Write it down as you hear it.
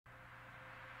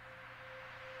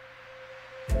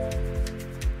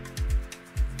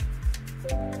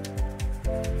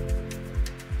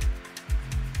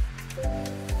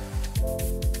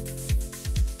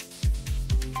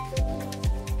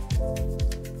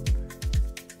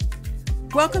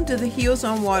Welcome to the Heels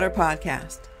on Water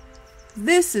podcast.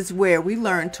 This is where we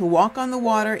learn to walk on the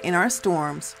water in our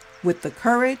storms with the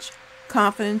courage,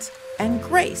 confidence, and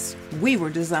grace we were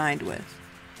designed with.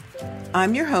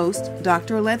 I'm your host,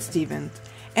 Dr. Alette Stevens,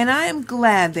 and I am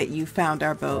glad that you found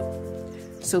our boat.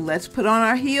 So let's put on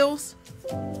our heels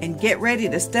and get ready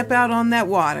to step out on that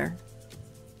water.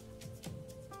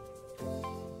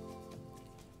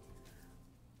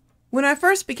 When I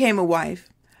first became a wife,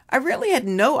 I really had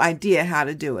no idea how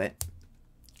to do it.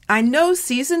 I know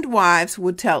seasoned wives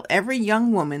would tell every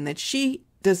young woman that she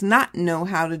does not know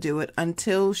how to do it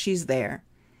until she's there.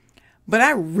 But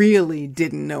I really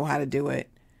didn't know how to do it.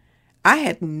 I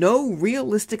had no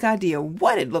realistic idea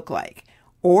what it looked like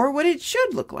or what it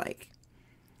should look like.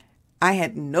 I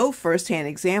had no firsthand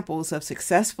examples of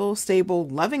successful, stable,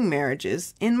 loving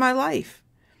marriages in my life.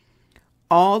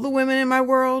 All the women in my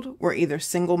world were either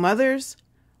single mothers,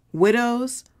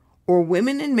 widows, or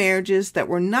women in marriages that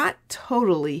were not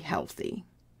totally healthy.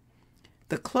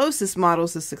 The closest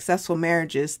models of successful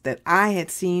marriages that I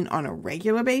had seen on a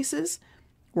regular basis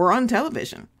were on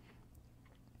television.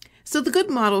 So the good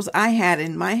models I had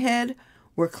in my head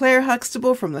were Claire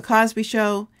Huxtable from The Cosby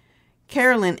Show,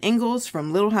 Carolyn Ingalls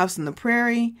from Little House on the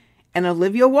Prairie, and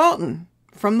Olivia Walton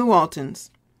from The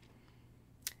Waltons.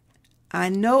 I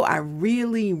know I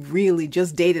really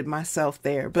just dated myself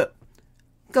there, but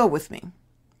go with me.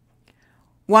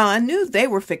 While I knew they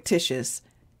were fictitious,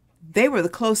 they were the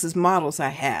closest models I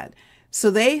had,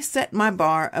 so they set my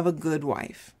bar of a good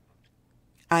wife.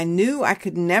 I knew I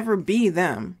could never be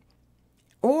them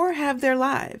or have their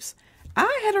lives.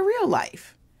 I had a real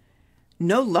life.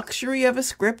 No luxury of a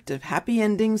script of happy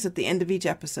endings at the end of each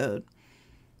episode.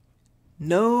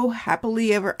 No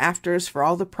happily ever afters for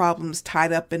all the problems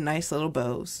tied up in nice little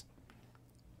bows.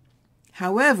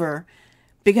 However,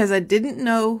 because I didn't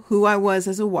know who I was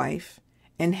as a wife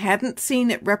and hadn't seen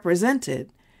it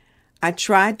represented, I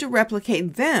tried to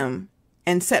replicate them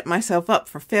and set myself up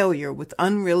for failure with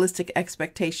unrealistic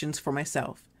expectations for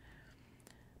myself.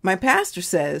 My pastor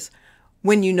says,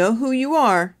 when you know who you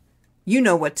are, you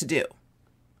know what to do.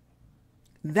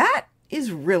 That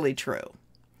is really true.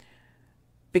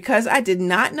 Because I did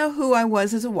not know who I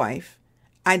was as a wife,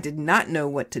 I did not know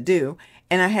what to do,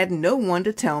 and I had no one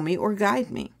to tell me or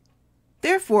guide me.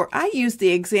 Therefore, I used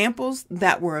the examples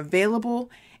that were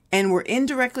available and were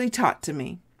indirectly taught to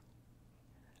me.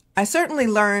 I certainly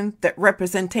learned that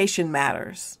representation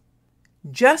matters,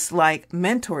 just like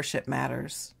mentorship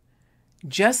matters,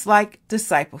 just like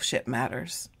discipleship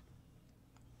matters.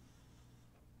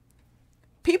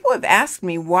 People have asked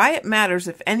me why it matters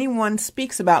if anyone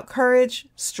speaks about courage,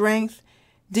 strength,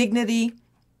 dignity,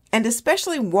 and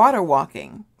especially water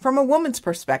walking from a woman's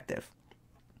perspective.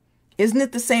 Isn't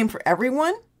it the same for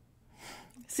everyone?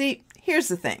 See, here's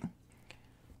the thing.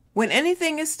 When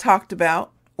anything is talked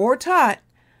about or taught,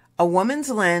 a woman's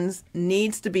lens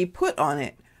needs to be put on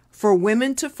it for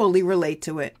women to fully relate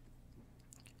to it.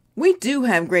 We do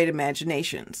have great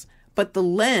imaginations, but the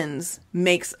lens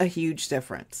makes a huge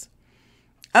difference.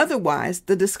 Otherwise,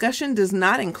 the discussion does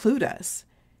not include us.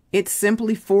 It's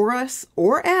simply for us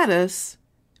or at us,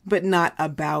 but not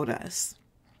about us.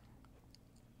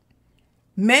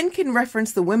 Men can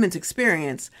reference the women's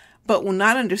experience, but will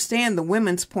not understand the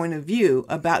women's point of view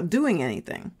about doing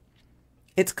anything.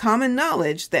 It's common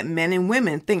knowledge that men and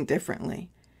women think differently.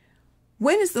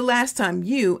 When is the last time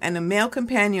you and a male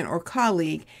companion or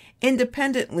colleague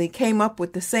independently came up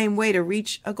with the same way to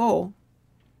reach a goal?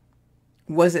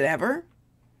 Was it ever?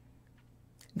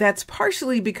 That's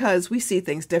partially because we see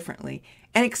things differently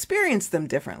and experience them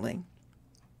differently.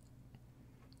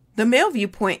 The male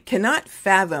viewpoint cannot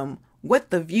fathom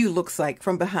what the view looks like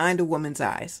from behind a woman's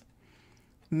eyes.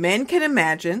 Men can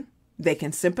imagine, they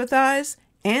can sympathize,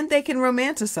 and they can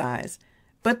romanticize,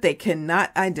 but they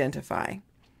cannot identify.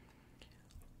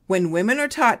 When women are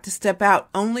taught to step out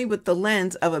only with the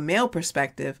lens of a male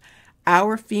perspective,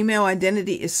 our female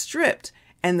identity is stripped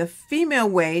and the female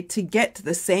way to get to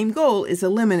the same goal is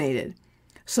eliminated.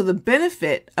 So the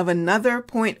benefit of another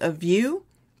point of view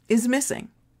is missing.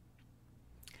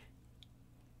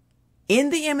 In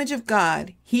the image of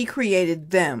God, He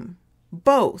created them,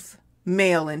 both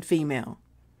male and female.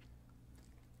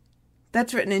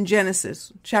 That's written in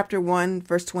Genesis chapter 1,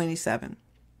 verse 27.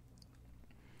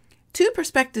 Two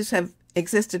perspectives have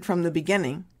existed from the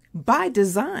beginning by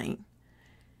design.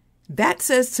 That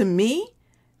says to me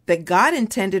that God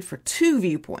intended for two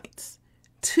viewpoints,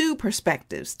 two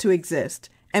perspectives to exist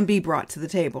and be brought to the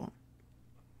table.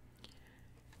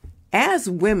 As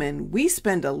women, we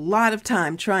spend a lot of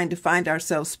time trying to find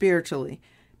ourselves spiritually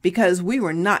because we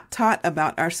were not taught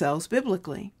about ourselves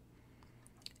biblically.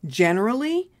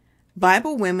 Generally,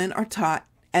 Bible women are taught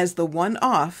as the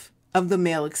one-off of the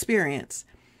male experience,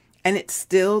 and it's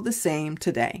still the same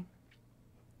today.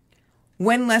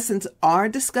 When lessons are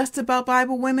discussed about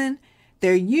Bible women,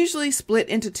 they're usually split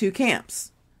into two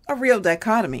camps, a real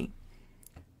dichotomy.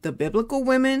 The biblical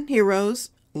women heroes,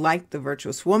 like the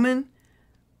virtuous woman,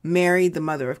 Mary, the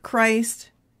mother of Christ,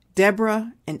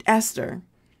 Deborah, and Esther.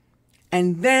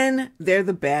 And then they're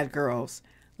the bad girls,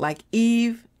 like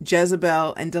Eve,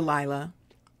 Jezebel, and Delilah.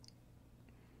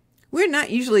 We're not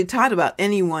usually taught about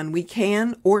anyone we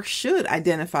can or should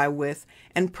identify with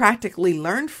and practically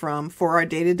learn from for our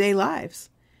day-to-day lives.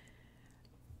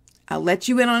 I'll let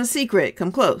you in on a secret.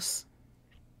 Come close.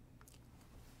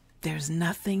 There's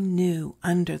nothing new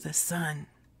under the sun.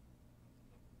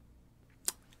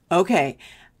 Okay,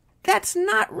 that's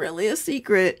not really a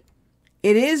secret.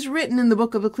 It is written in the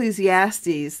book of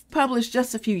Ecclesiastes, published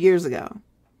just a few years ago.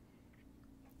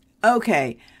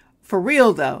 Okay, for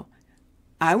real though,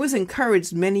 I was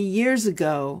encouraged many years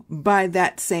ago by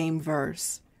that same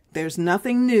verse. There's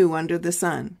nothing new under the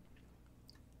sun.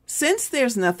 Since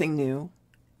there's nothing new,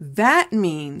 that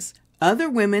means other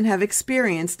women have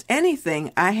experienced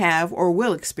anything I have or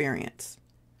will experience.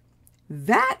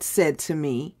 That said to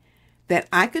me that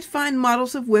I could find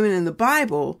models of women in the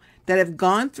Bible that have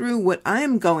gone through what I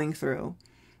am going through,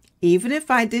 even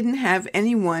if I didn't have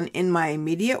anyone in my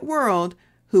immediate world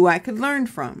who I could learn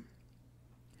from.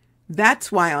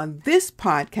 That's why on this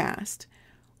podcast,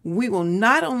 we will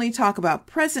not only talk about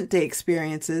present-day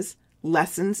experiences,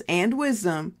 lessons, and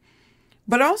wisdom,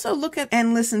 but also look at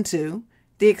and listen to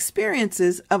the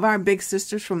experiences of our big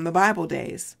sisters from the Bible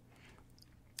days.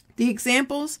 The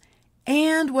examples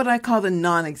and what I call the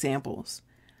non-examples.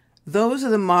 Those are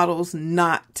the models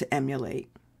not to emulate.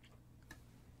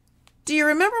 Do you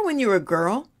remember when you were a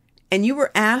girl and you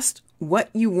were asked what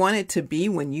you wanted to be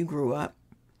when you grew up?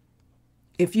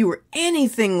 If you were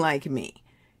anything like me,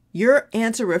 your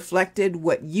answer reflected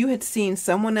what you had seen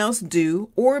someone else do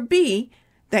or be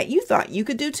that you thought you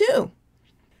could do too.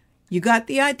 You got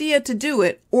the idea to do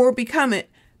it or become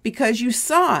it because you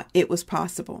saw it was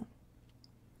possible.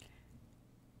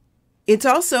 It's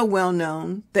also well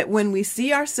known that when we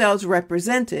see ourselves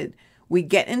represented, we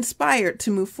get inspired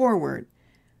to move forward.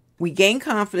 We gain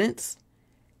confidence,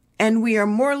 and we are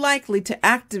more likely to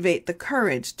activate the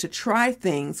courage to try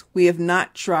things we have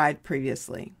not tried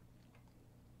previously.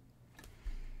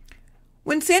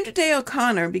 When Sandra Day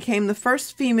O'Connor became the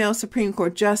first female Supreme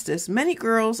Court justice, many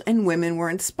girls and women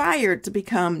were inspired to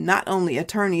become not only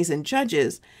attorneys and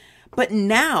judges, but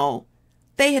now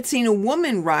they had seen a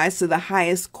woman rise to the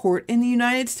highest court in the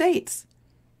United States.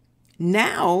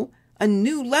 Now, a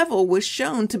new level was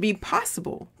shown to be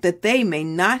possible that they may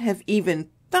not have even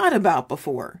thought about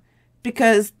before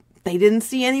because they didn't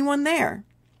see anyone there.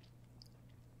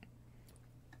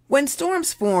 When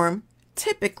storms form,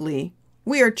 typically,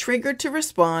 we are triggered to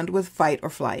respond with fight or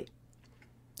flight.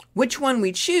 Which one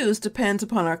we choose depends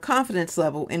upon our confidence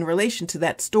level in relation to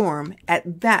that storm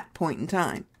at that point in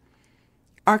time.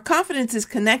 Our confidence is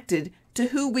connected to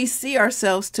who we see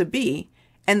ourselves to be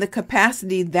and the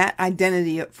capacity that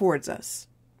identity affords us.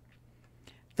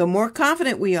 The more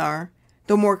confident we are,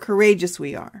 the more courageous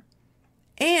we are,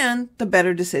 and the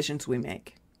better decisions we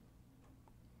make.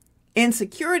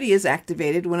 Insecurity is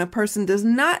activated when a person does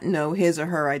not know his or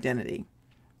her identity.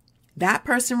 That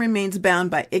person remains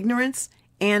bound by ignorance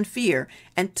and fear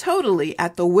and totally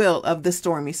at the will of the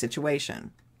stormy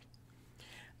situation.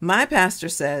 My pastor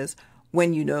says,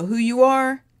 when you know who you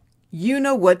are, you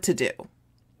know what to do.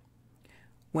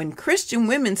 When Christian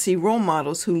women see role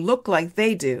models who look like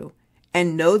they do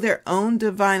and know their own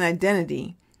divine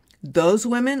identity, those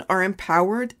women are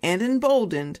empowered and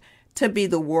emboldened to be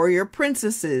the warrior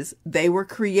princesses they were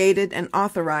created and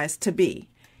authorized to be,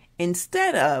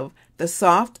 instead of the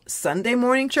soft Sunday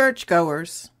morning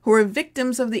churchgoers who are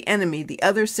victims of the enemy the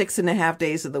other 6.5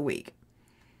 days of the week.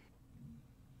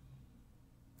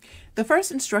 The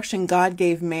first instruction God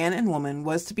gave man and woman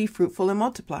was to be fruitful and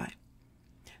multiply.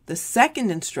 The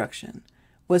second instruction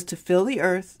was to fill the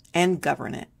earth and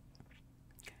govern it.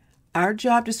 Our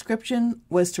job description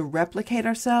was to replicate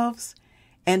ourselves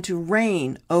and to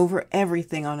reign over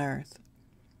everything on earth.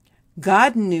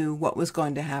 God knew what was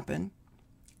going to happen.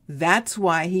 That's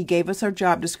why he gave us our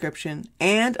job description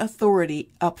and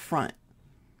authority up front.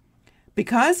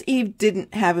 Because Eve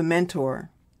didn't have a mentor,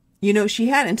 she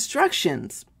had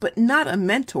instructions, but not a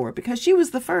mentor because she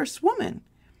was the first woman.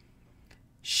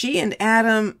 She and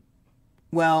Adam,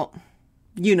 well,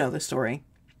 you know the story.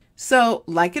 So,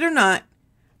 like it or not,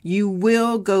 you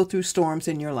will go through storms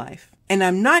in your life. And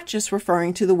I'm not just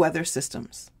referring to the weather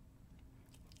systems.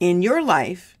 In your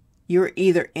life, you're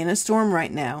either in a storm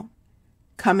right now,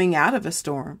 coming out of a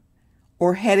storm,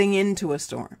 or heading into a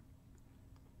storm.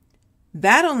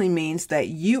 That only means that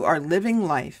you are living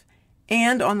life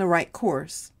and on the right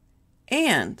course,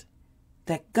 and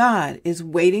that God is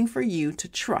waiting for you to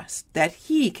trust that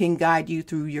He can guide you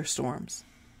through your storms.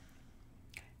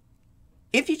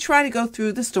 If you try to go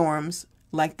through the storms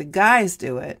like the guys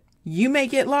do it, you may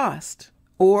get lost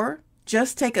or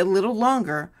just take a little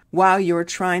longer while you're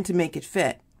trying to make it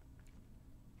fit.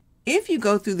 If you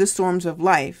go through the storms of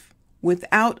life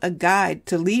without a guide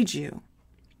to lead you,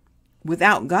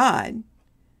 without God,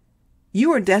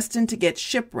 you are destined to get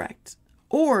shipwrecked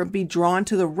or be drawn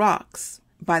to the rocks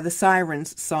by the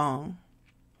siren's song.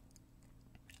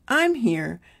 I'm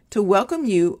here to welcome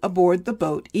you aboard the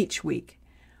boat each week.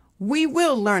 We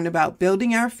will learn about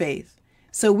building our faith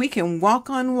so we can walk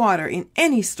on water in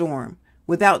any storm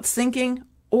without sinking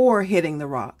or hitting the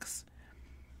rocks.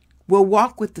 We'll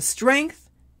walk with the strength,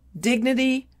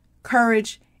 dignity,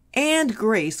 courage, and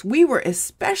grace we were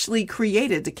especially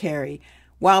created to carry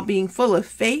while being full of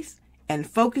faith and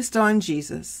focused on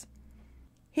Jesus.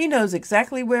 He knows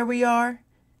exactly where we are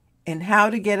and how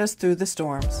to get us through the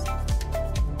storms.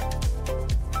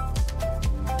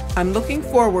 I'm looking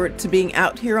forward to being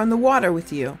out here on the water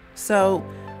with you, so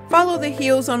follow the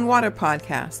Heels on Water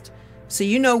podcast so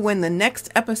you know when the next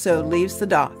episode leaves the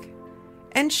dock,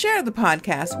 and share the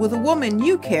podcast with a woman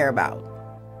you care about.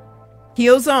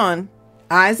 Heels on,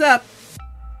 eyes up.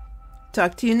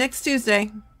 Talk to you next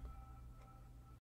Tuesday.